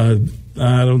 Mm-hmm.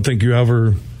 I don't think you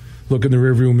ever look in the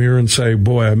rearview mirror and say,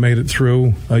 boy, I made it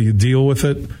through. You deal with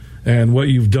it. And what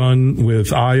you've done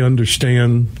with I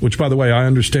Understand, which, by the way, I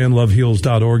Understand,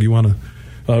 loveheals.org. You want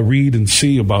to read and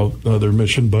see about their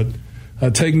mission. But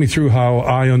take me through how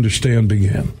I Understand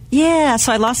began. Yeah,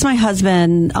 so I lost my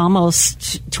husband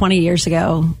almost 20 years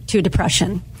ago to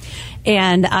depression.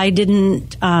 And I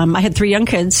didn't, I had 3 young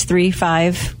kids,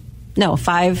 5,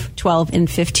 12, and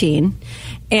 15.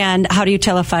 And how do you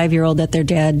tell a 5-year-old that their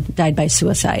dad died by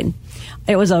suicide?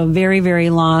 It was a very,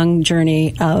 very long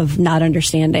journey of not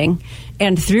understanding.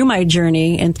 And through my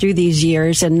journey and through these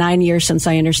years, and 9 years since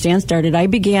I Understand started, I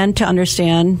began to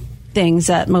understand things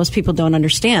that most people don't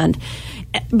understand.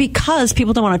 because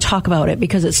people don't want to talk about it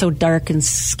because it's so dark and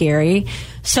scary.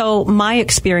 So my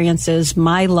experiences,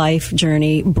 my life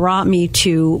journey brought me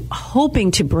to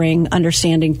hoping to bring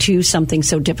understanding to something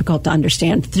so difficult to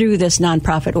understand through this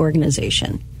nonprofit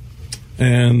organization.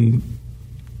 And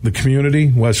the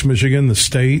community, West Michigan, the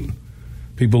state,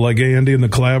 people like Andy in the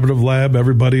Collaborative Lab,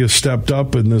 everybody has stepped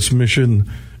up, and this mission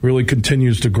really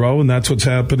continues to grow, and that's what's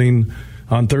happening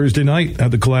on Thursday night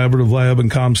at the Collaborative Lab in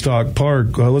Comstock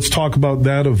Park. Let's talk about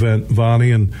that event,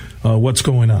 Vonnie, and what's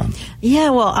going on.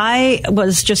 Yeah, well, I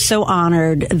was just so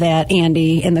honored that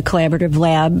Andy in the Collaborative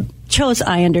Lab chose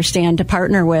I Understand to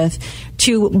partner with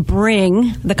to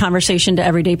bring the conversation to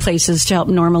everyday places to help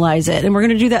normalize it. And we're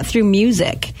going to do that through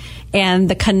music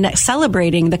and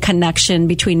celebrating the connection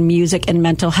between music and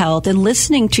mental health, and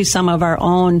listening to some of our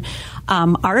own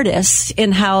artists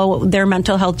in how their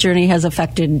mental health journey has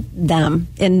affected them,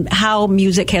 and how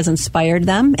music has inspired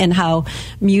them, and how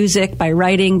music, by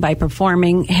writing, by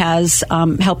performing, has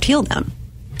helped heal them.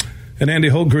 And Andy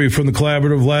Holtgreave from the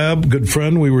Collaborative Lab, good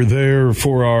friend. We were there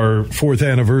for our 4th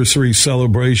anniversary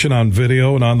celebration on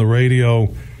video and on the radio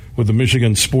with the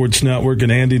Michigan Sports Network.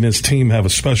 And Andy and his team have a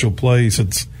special place.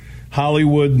 It's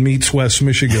Hollywood meets West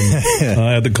Michigan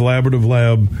at the Collaborative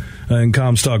Lab in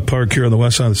Comstock Park here on the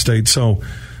west side of the state. So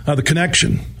the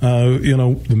connection,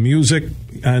 the music.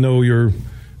 I know you're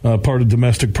part of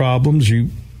Domestic Problems. You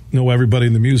know everybody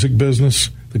in the music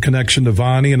business. The connection to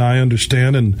Vonnie and I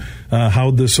Understand, and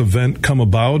how this event come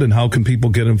about, and how can people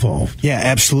get involved? Yeah,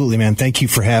 absolutely, man. Thank you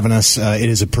for having us. It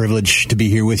is a privilege to be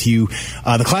here with you.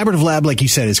 The Collaborative Lab, like you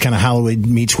said, is kind of Hollywood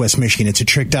meets West Michigan. It's a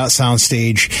tricked out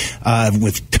soundstage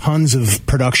with tons of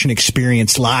production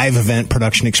experience, live event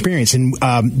production experience. And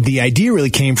the idea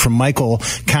really came from Michael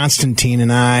Constantine and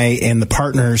I and the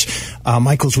partners.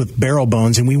 Michael's with Barrel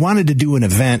Bones, and we wanted to do an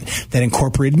event that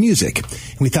incorporated music.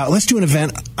 And we thought, let's do an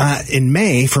event in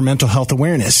May for mental health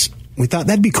awareness. We thought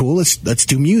that'd be cool. Let's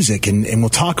do music, and we'll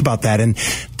talk about that. And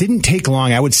didn't take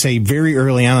long. I would say very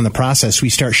early on in the process,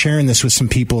 we start sharing this with some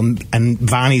people, and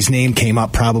Vonnie's name came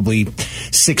up probably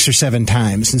 6 or 7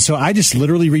 times. And so I just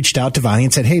literally reached out to Vonnie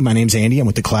and said, hey, my name's Andy. I'm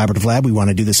with the Collaborative Lab. We want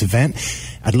to do this event.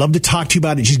 I'd love to talk to you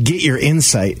about it. Just get your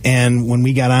insight. And when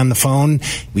we got on the phone,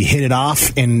 we hit it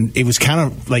off, and it was kind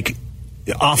of like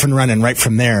off and running right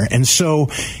from there. And so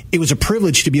it was a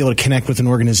privilege to be able to connect with an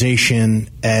organization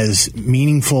as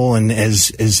meaningful and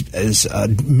as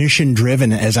mission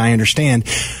driven as I Understand,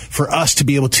 for us to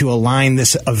be able to align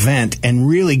this event and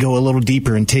really go a little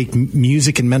deeper and take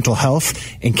music and mental health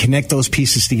and connect those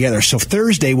pieces together. So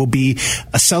Thursday will be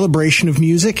a celebration of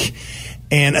music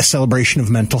and a celebration of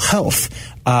mental health.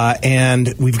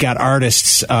 And we've got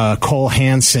artists, Cole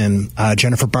Hansen,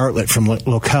 Jennifer Bartlett from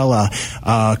Locella,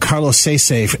 Carlos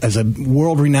Sese as a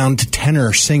world-renowned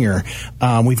tenor singer.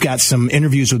 We've got some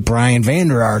interviews with Brian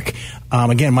Vander Ark.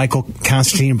 Again, Michael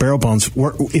Constantine and Barrel Bones.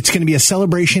 It's going to be a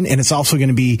celebration, and it's also going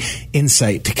to be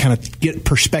insight to kind of get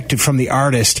perspective from the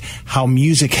artist, how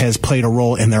music has played a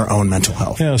role in their own mental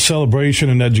health. Yeah, celebration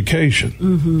and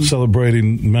education.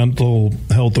 Celebrating mental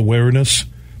health awareness,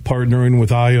 partnering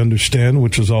with I Understand,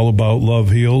 which is all about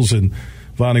Love Heals. And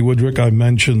Vonnie Woodrick, I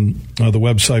mentioned the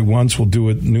website once. We'll do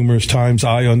it numerous times.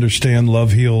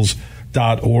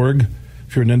 IUnderstandLoveHeals.org.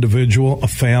 If you're an individual, a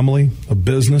family, a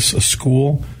business, a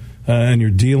school, and you're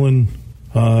dealing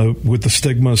with the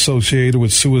stigma associated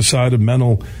with suicide and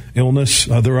mental illness,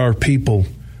 there are people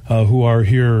who are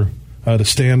here to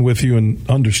stand with you and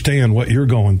understand what you're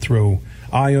going through.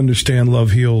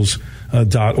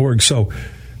 IUnderstandLoveHeals.org. So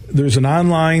there's an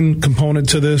online component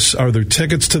to this. Are there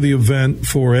tickets to the event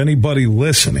for anybody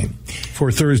listening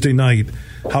for Thursday night?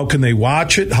 How can they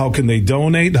watch it? How can they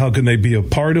donate? How can they be a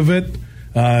part of it?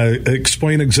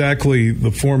 Explain exactly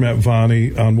the format,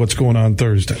 Vonnie, on what's going on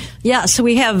Thursday. Yeah, so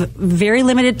we have very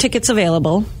limited tickets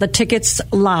available. The tickets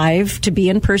live to be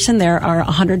in person there are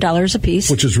 $100 a piece.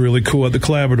 Which is really cool at the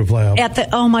Collaborative Lab.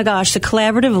 Oh my gosh, the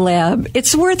Collaborative Lab.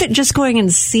 It's worth it just going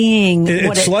and seeing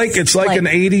what it's like. It's like an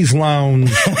 80s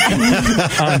lounge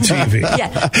on TV.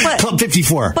 Yeah, Club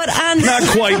 54. But on not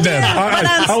quite then.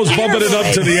 I was bumping it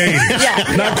up to the 80s.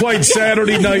 Yeah. Not quite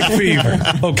Saturday Night Fever.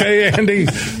 Okay, Andy?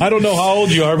 I don't know how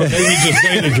old you are, but maybe you just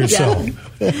dated yourself.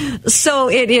 Yeah. So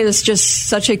it is just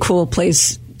such a cool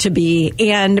place to be.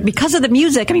 And because of the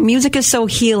music, I mean, music is so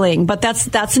healing, but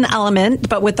that's an element.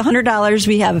 But with the $100,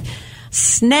 we have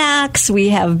snacks, we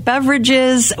have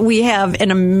beverages, we have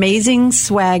an amazing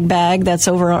swag bag that's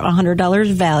over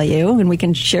 $100 value, and we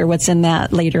can share what's in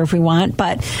that later if we want.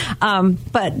 But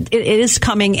it is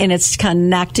coming, and it's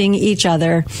connecting each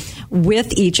other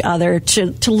with each other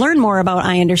to learn more about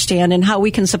I Understand and how we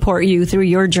can support you through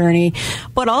your journey,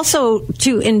 but also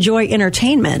to enjoy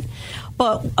entertainment.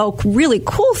 But a really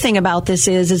cool thing about this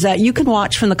is that you can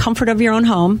watch from the comfort of your own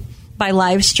home by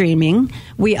live streaming.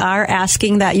 We are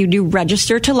asking that you do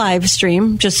register to live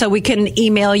stream just so we can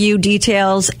email you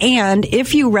details. And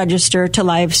if you register to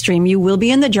live stream, you will be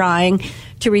in the drawing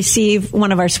to receive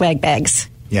one of our swag bags.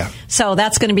 Yeah. So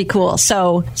that's going to be cool.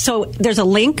 So there's a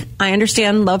link,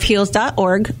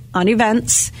 iunderstandloveheals.org on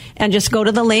events, and just go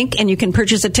to the link and you can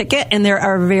purchase a ticket. And there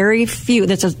are very few.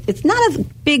 It's not a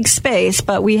big space,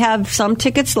 but we have some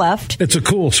tickets left. It's a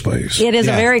cool space. It is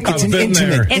a very cool. It's an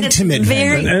intimate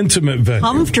very an intimate venue.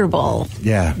 Comfortable.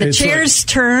 Yeah. The chairs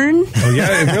turn. Oh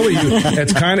yeah, it really.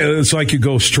 It's like you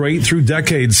go straight through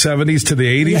decades, 70s to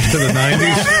the 80s to the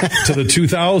 90s to the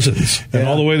 2000s, and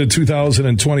all the way to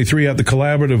 2023 at the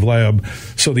Collaborative Lab.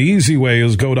 So the easy way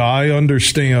is go to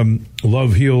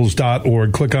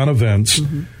iunderstandloveheals.org, click on events.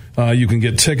 Mm-hmm. You can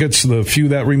get tickets, the few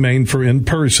that remain, for in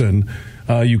person.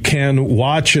 You can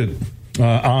watch it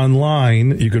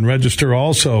online. You can register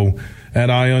also at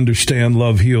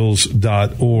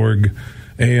iunderstandloveheals.org,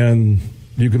 and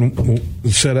you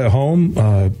can sit at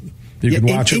home. You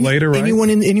can watch it later, right? Anyone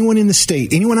in the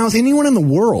state, anyone else, anyone in the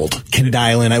world can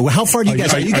dial in. How far do you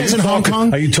guys? Are you guys in Hong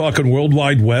Kong? Are you talking World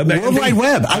Wide Web? World Wide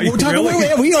Web. We're talking World Wide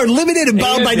Web. We are limited and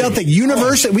bound by nothing.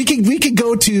 Universal. We could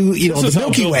go to the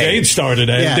Milky Way. Bill Gates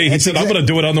started, Andy. He said, "I'm going to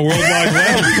do it on the World Wide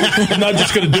Web. I'm not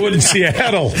just going to do it in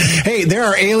Seattle." Hey, there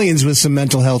are aliens with some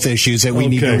mental health issues that we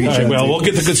need to reach out to. Well, we'll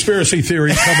get the conspiracy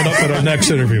theories coming up in our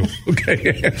next interview.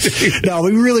 Okay. No,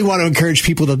 we really want to encourage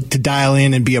people to dial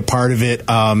in and be a part of it.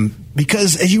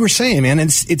 Because, as you were saying, man,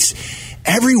 it's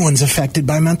everyone's affected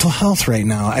by mental health right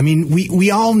now. I mean,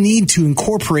 we all need to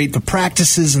incorporate the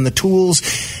practices and the tools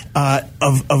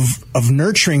of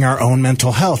nurturing our own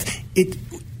mental health.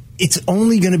 It's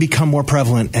only going to become more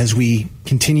prevalent as we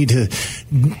continue to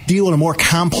deal in a more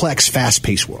complex,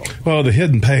 fast-paced world. Well, the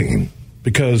hidden pain,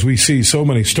 because we see so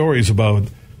many stories about,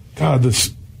 God,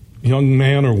 this young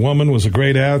man or woman was a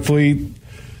great athlete,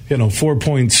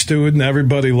 4-point student.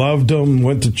 Everybody loved him,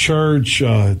 went to church,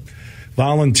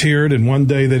 volunteered, and one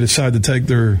day they decide to take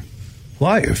their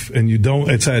life. And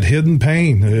it's that hidden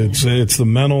pain. It's the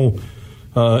mental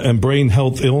and brain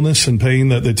health illness and pain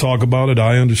that they talk about at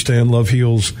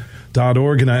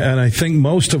iunderstandloveheals.org. And I think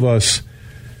most of us,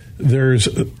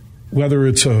 whether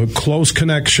it's a close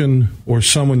connection or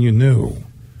someone you knew,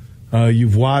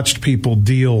 you've watched people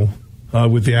deal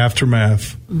with the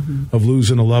aftermath of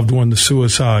losing a loved one to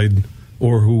suicide,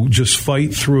 or who just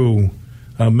fight through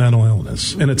mental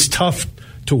illness. And it's tough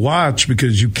to watch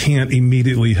because you can't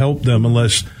immediately help them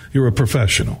unless you're a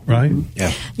professional, right?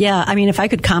 Yeah. I mean, if I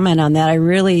could comment on that, I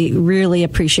really, really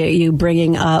appreciate you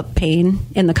bringing up pain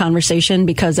in the conversation,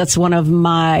 because that's one of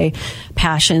my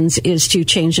passions, is to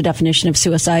change the definition of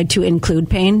suicide to include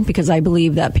pain, because I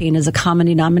believe that pain is a common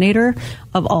denominator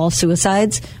of all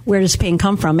suicides. Where does pain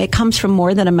come from? It comes from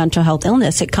more than a mental health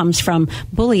illness. It comes from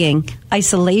bullying,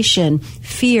 isolation,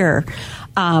 fear,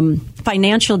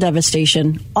 financial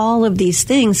devastation. All of these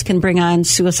things can bring on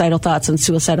suicidal thoughts and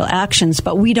suicidal actions,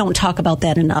 but we don't talk about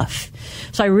that enough.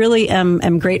 So I really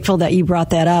am grateful that you brought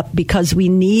that up, because we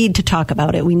need to talk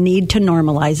about it. We need to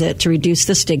normalize it to reduce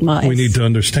the stigma. We need to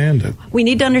understand it. We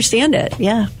need to understand it,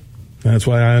 yeah. That's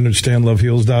why I understand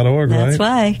loveheals.org, right? That's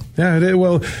why. Yeah,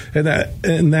 well,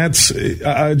 and that's,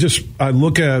 I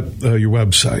look at your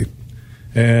website,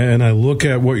 and I look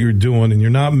at what you're doing, and you're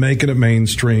not making it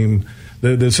mainstream.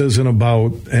 This isn't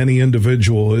about any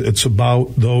individual. It's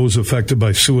about those affected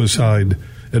by suicide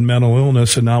and mental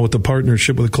illness. And now with the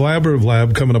partnership with the Collaborative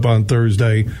Lab coming up on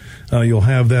Thursday, you'll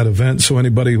have that event. So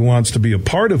anybody who wants to be a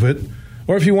part of it,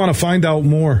 or if you want to find out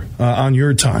more on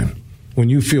your time, when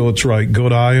you feel it's right, go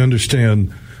to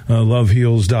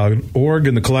iunderstandloveheals.org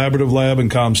and the Collaborative Lab in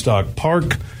Comstock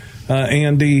Park.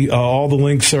 Andy, all the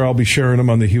links there, I'll be sharing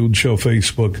them on the Huge Show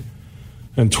Facebook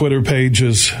and Twitter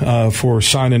pages for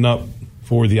signing up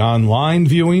for the online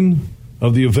viewing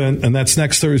of the event, and that's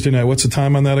next Thursday night. What's the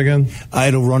time on that again?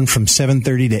 It'll run from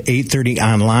 7:30 to 8:30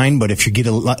 online, but if you get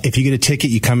a ticket,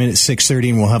 you come in at 6:30,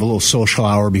 and we'll have a little social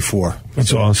hour before.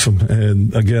 That's awesome.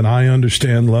 And again,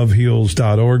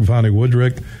 iunderstandloveheals.org. Vonnie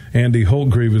Woodrick, Andy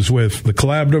Holtgreave is with the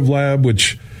Collaborative Lab,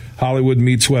 which Hollywood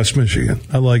meets West Michigan.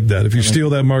 I like that. If you steal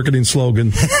that marketing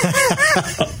slogan,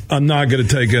 I'm not going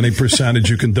to take any percentage.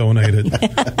 You can donate it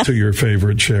to your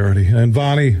favorite charity. And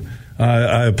Vonnie,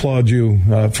 I applaud you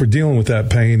for dealing with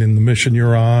that pain and the mission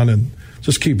you're on, and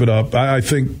just keep it up. I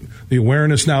think the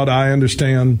awareness now that I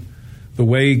understand the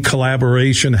way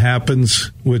collaboration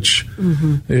happens, which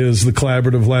is the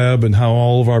Collaborative Lab, and how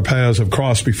all of our paths have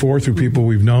crossed before through people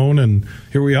we've known, and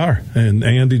here we are. And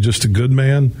Andy, just a good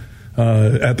man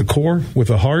at the core, with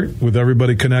a heart, with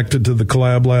everybody connected to the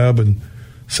Collab Lab, and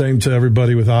Same to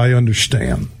everybody with I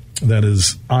Understand. That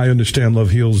is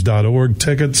IUnderstandLoveHeals.org.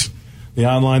 Tickets, the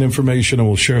online information, and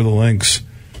we'll share the links.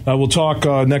 We'll talk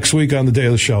next week on the day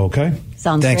of the show, okay?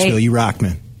 Sounds Thanks, great. Bill. You rock,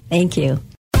 man. Thank you.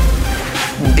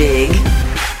 Big,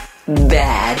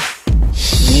 bad,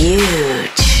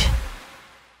 huge.